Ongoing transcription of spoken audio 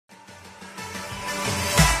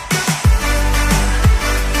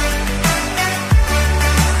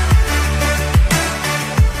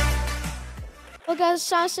guys,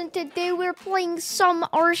 Sauce, and today we're playing some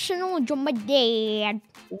Arsenal with my dad.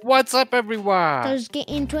 What's up, everyone? Let's get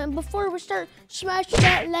into it. Before we start, smash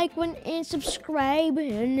that like button and subscribe,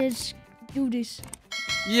 and let's do this.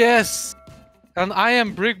 Yes, and I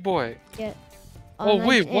am Brick Boy. Yeah. Oh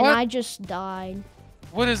wait, what? And I just died.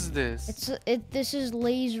 What is this? This is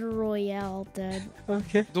Laser Royale, Dad.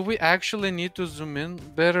 Okay. Do we actually need to zoom in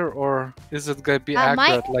better, or is it gonna be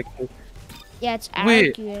accurate like this? Yeah, it's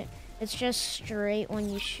accurate. It's just straight when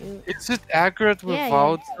you shoot. Is it accurate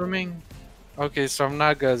without zooming? Okay, so I'm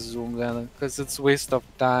not gonna zoom then, because it's waste of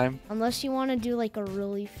time. Unless you want to do like a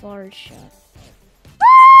really far shot.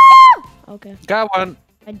 Okay. Got one.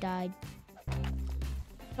 I died.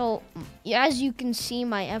 So, as you can see,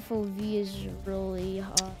 my FOV is really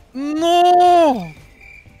hot. No!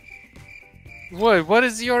 Wait, what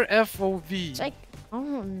is your FOV? It's like, I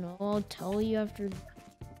don't know, I'll tell you after.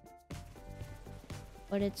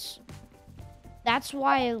 But it's... That's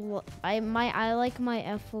why I like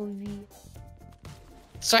my FOV.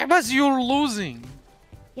 Simas, you're losing.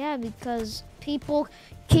 Yeah, because people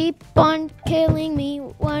keep on killing me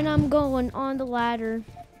when I'm going on the ladder.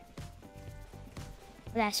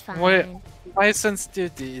 That's fine. Wait, my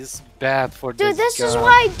sensitivity is bad for this. Dude, this is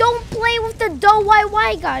why I don't play with the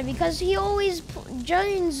DOYY guy, because he always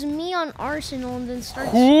joins me on Arsenal and then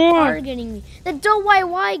starts targeting me. The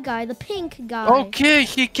DOYY guy, the pink guy. Okay,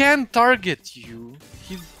 he can target you.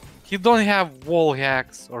 He don't have wall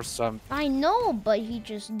hacks or something. I know, but he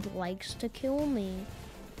just likes to kill me.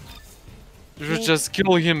 You should just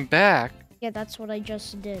kill him back. Yeah, that's what I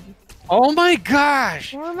just did. Oh my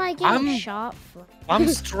gosh! Where am I getting shot from? I'm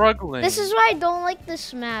struggling. This is why I don't like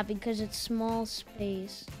this map, because it's small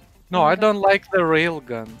space. No, I don't like the rail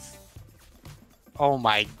guns. Oh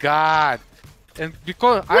my god! And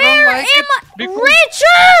because I don't like it because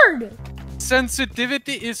Richard!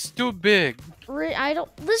 sensitivity is too big.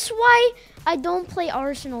 This is why I don't play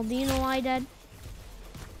Arsenal. Do you know why, Dad?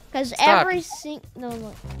 Because every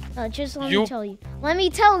no, just let me tell you. Let me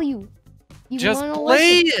tell you. You just wanna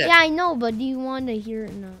play listen? it. Yeah, I know, but do you want to hear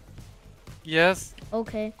it now? Yes.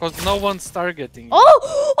 Okay. Because no one's targeting you.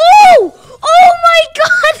 Oh my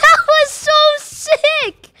God, that was so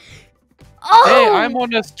sick! Oh! Hey, I'm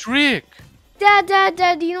on a streak. Dad,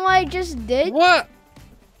 do you know what I just did? What?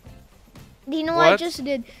 Do you know what I just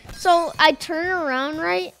did? So I turn around,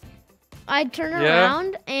 right? I turn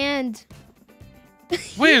around and...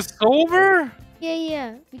 Wait, it's over?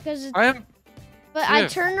 Yeah, because it's... But fifth. I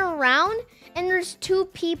turn around and there's two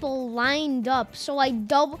people lined up. So I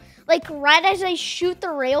like right as I shoot the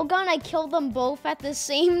railgun, I kill them both at the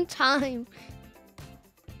same time.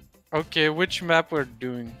 Okay, which map we're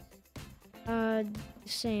doing?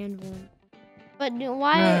 Sand one. But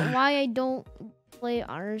why I don't play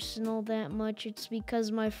Arsenal that much? It's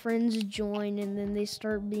because my friends join and then they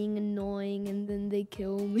start being annoying and then they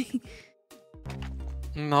kill me.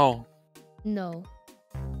 No.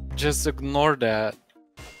 Just ignore that.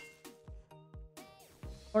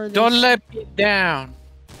 Or don't let me down.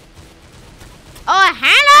 Oh,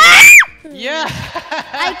 Hannah! Yeah.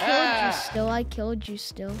 I killed you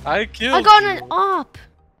still. I killed you. I got an op.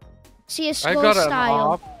 CSGO style. An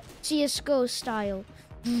op. CSGO style.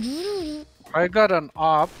 I got an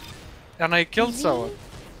op and I killed someone.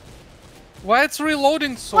 Why it's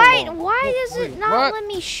reloading so long? Why does it not let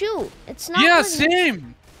me shoot? It's not. Yeah,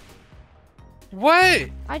 same.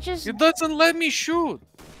 Why? It doesn't let me shoot.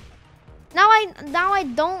 Now I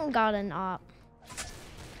don't got an op.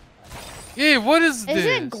 Hey, what is this? Is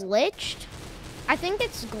it glitched? I think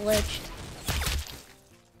it's glitched.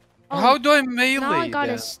 Oh, how do I melee? Now I got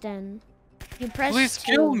a stun. You press Please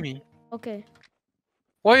 2. kill me. Okay.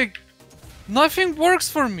 Wait, nothing works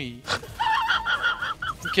for me.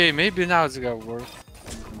 Okay, maybe now it's gonna work.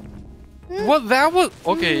 What? That was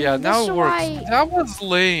okay. Yeah, now it works. That was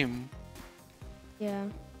lame. Yeah.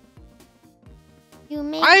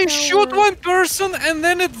 I shoot one person and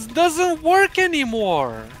then it doesn't work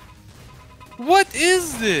anymore. What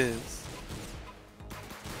is this?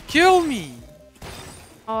 Kill me.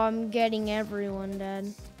 Oh, I'm getting everyone,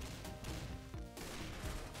 Dad.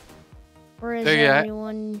 Where is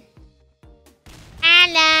everyone? I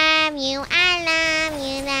love you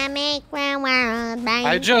to make the world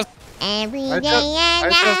bright. Every day and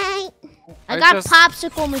night. I got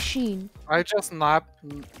popsicle machine. I just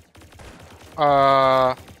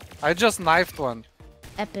knifed one.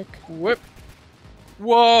 Epic. Whip.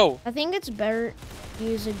 Whoa. I think it's better to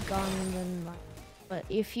use a gun than knife. But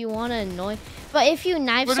if you want to annoy, but if you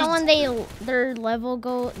knife someone, their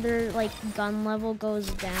gun level goes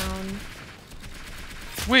down.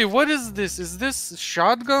 Wait, what is this? Is this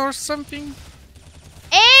shotgun or something?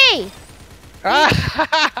 Hey!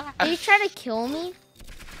 Are you trying to kill me?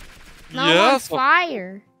 No, yes. I'm on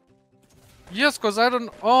fire. Yes, because I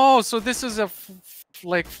don't... Oh, so this is a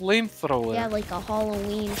like flamethrower. Yeah, like a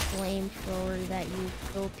Halloween flamethrower that you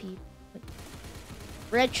kill people.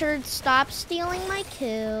 Richard, stop stealing my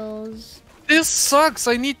kills. This sucks.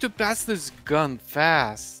 I need to pass this gun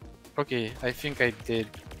fast. Okay, I think I did.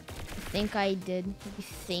 I think I did. You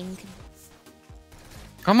think?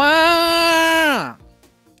 Come on!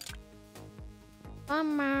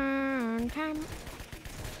 Come on, come.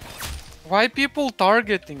 Why people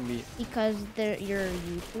targeting me? Because you're a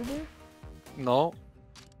YouTuber? No.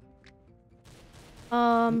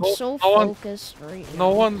 So focused right now.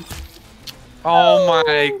 No one. Oh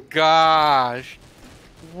my gosh.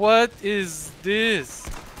 What is this?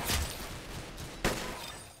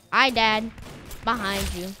 Hi, Dad.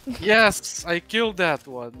 Behind you. Yes, I killed that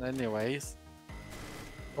one anyways.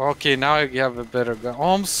 Okay, now I have a better gun.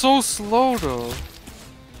 Oh, I'm so slow though.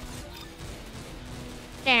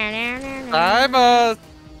 Simon!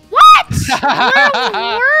 What?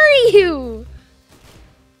 Where were you?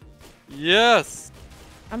 Yes.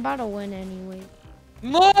 I'm about to win anyway.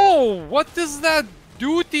 No! What does that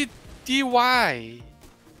do to TY?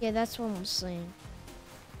 Yeah, that's what I'm saying.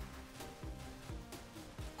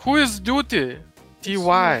 Who is Duty? TY.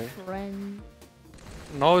 My friend.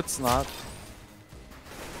 No, it's not.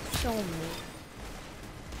 Show me.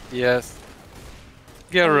 Yes.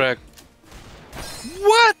 Get wrecked.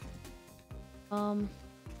 What?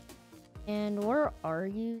 And where are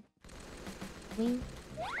you?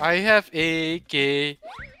 I have AK.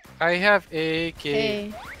 I have AK.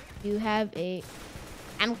 Hey, you have a...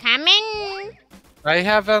 I'm coming. I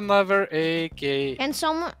have another AK. And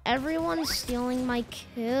everyone's stealing my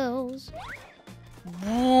kills. What?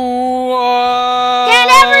 Can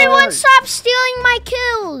everyone stop stealing my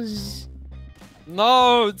kills?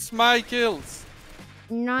 No, it's my kills.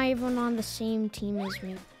 You're not even on the same team as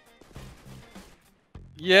me.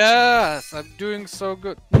 Yes, I'm doing so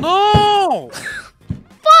good. No!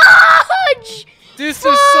 Fudge! This is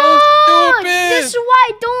so stupid! This is why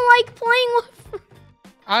I don't like playing with...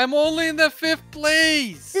 I'm only in the 5th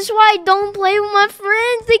place! This is why I don't play with my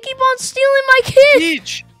friends. They keep on stealing my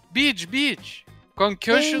kills. Beach.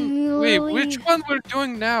 Concussion. Wait, which one we're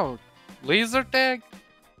doing now? Laser tag?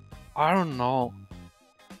 I don't know.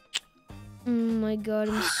 Oh my god,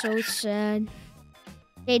 I'm so sad.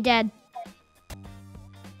 Hey, Dad.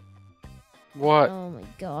 What? Oh my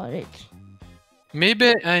god,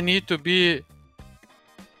 Maybe I need to be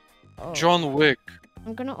John Wick.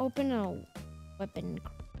 I'm gonna open a weapon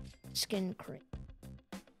skin crate.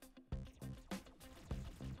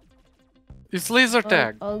 It's laser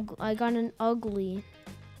tag. I got an ugly.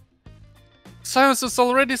 Science has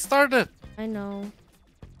already started. I know.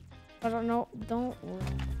 I don't know. Don't worry.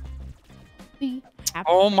 Be happy.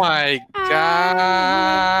 Oh my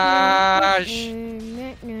gosh.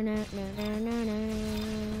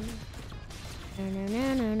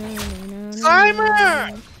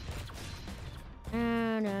 Simon!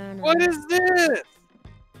 What is this?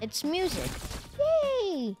 It's music.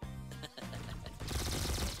 Yay!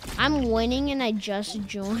 I'm winning and I just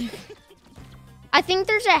joined. I think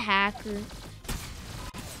there's a hacker.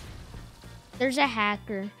 There's a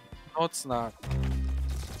hacker. No, it's not.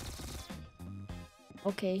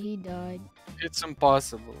 Okay, he died. It's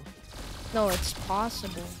impossible. No, it's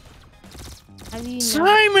possible. Have you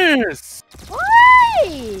Simus! What?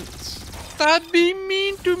 Stop being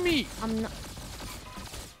mean to me. I'm not.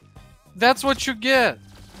 That's what you get.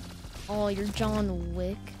 Oh, you're John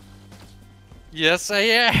Wick. Yes, I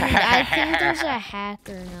am. Dude, I think there's a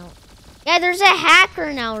hacker now. Yeah, there's a hacker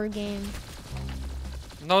in our game.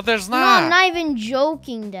 No, there's not. No, I'm not even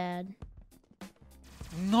joking, Dad.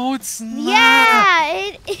 No, it's not. Yeah,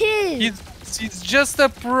 it is. He's just a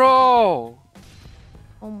pro.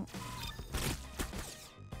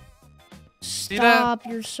 Stop,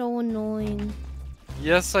 you're so annoying.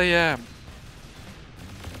 Yes, I am.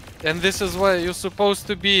 And this is what you're supposed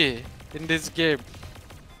to be in this game.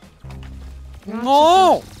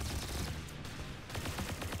 No!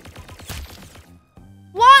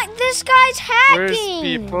 What? This guy's hacking! Where's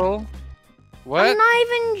people? What? I'm not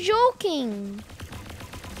even joking.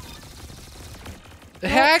 The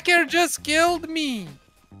hacker just killed me.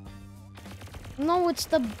 No, it's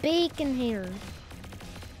the bacon hair.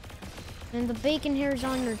 And the bacon hair is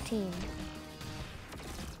on your team.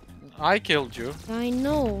 I killed you. I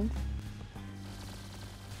know.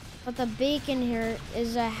 But the bacon hair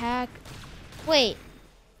is a hack. Wait.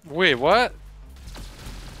 Wait, what?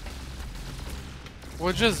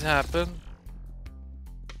 What just happened?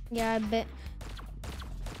 Yeah, I bet.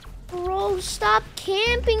 Bro, stop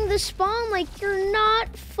camping the spawn like you're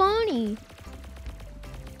not funny.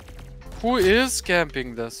 Who is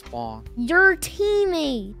camping the spawn? Your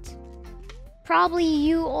teammate. Probably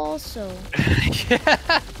you also.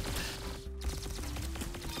 Yeah.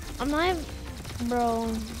 I'm not, bro.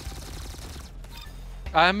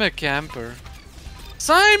 I'm a camper.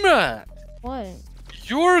 Simon! What?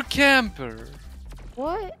 You're a camper.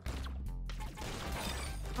 What?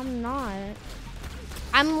 I'm not.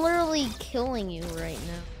 I'm literally killing you right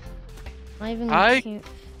now. Not even.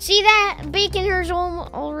 See that bacon here's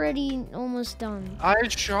already almost done. I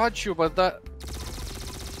shot you, but that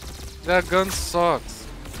gun sucks.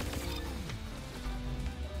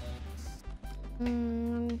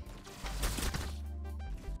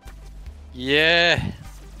 Yeah.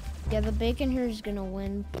 Yeah, the bacon here is gonna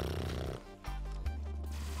win.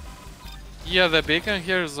 Yeah, the bacon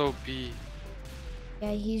here is OP.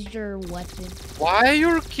 Yeah, he's your weapon. Why are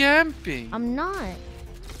you camping? I'm not.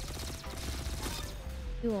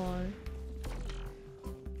 You are.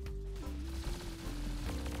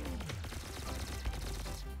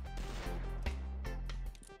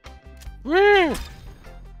 Where?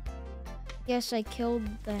 Yes, I killed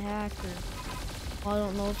the hacker. Well, I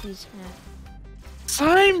don't know if he's hacked.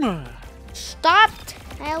 Simon! Stop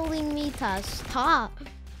telling me to stop.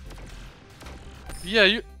 Yeah,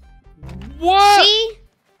 you... What? See?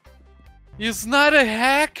 He's not a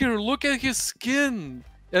hacker. Look at his skin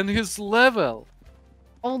and his level.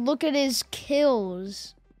 Oh, look at his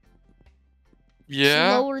kills.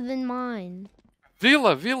 Yeah. It's lower than mine.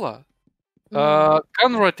 Villa. No.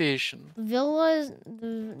 Gun rotation. Villa is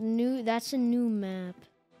the new. That's a new map.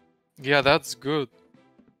 Yeah, that's good.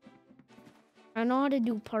 I know how to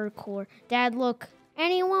do parkour. Dad, look.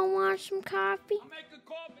 Anyone want some coffee?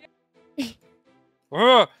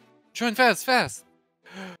 Join fast.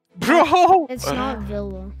 Bro! It's not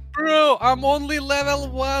Villa. Bro, I'm only level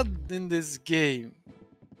 1 in this game.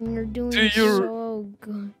 And you're doing so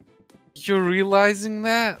good. You're realizing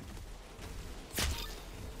that?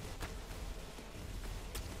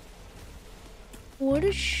 What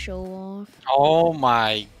a show off. Oh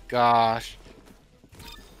my gosh.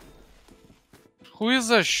 Who is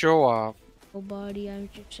a show off? Nobody, I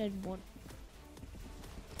just said one.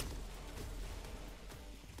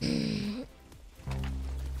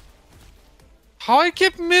 How I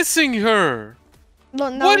keep missing her?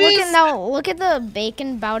 Look, look at the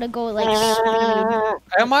bacon about to go like speed.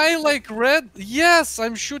 Am I like red? Yes,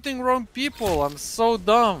 I'm shooting wrong people. I'm so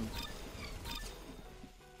dumb.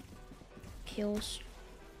 Kills.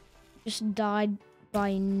 Just died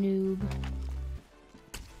by noob.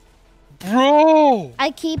 Bro!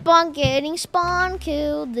 I keep on getting spawn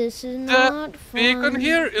killed. This is not fun. Bacon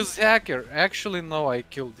here is hacker. Actually, no, I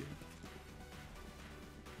killed him.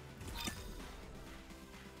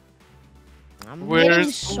 I'm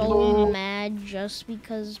getting so mad just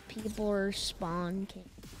because people are spawn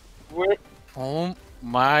killing. Oh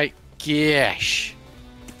my gosh.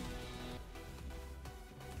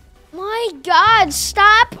 My God,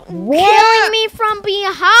 stop killing me from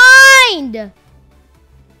behind!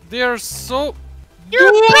 They're so...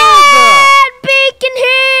 You're bad, bacon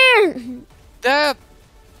here!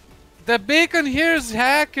 The bacon here is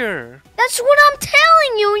hacker. That's what I'm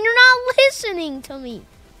telling you and you're not listening to me.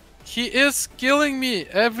 He is killing me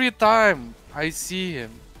every time I see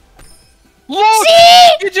him. Look!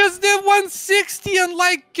 See? He just did 160 and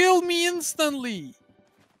like killed me instantly.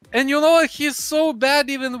 And you know what? He's so bad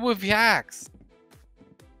even with hacks.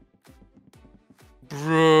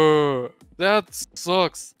 Bro, that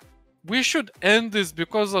sucks. We should end this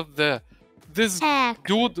because of this Hack.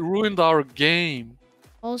 dude ruined our game.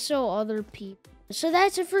 Also other people. So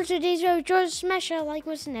that's it for today's video. Join us, smash that like.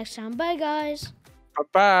 What's the next time? Bye guys.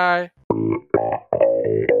 Bye-bye.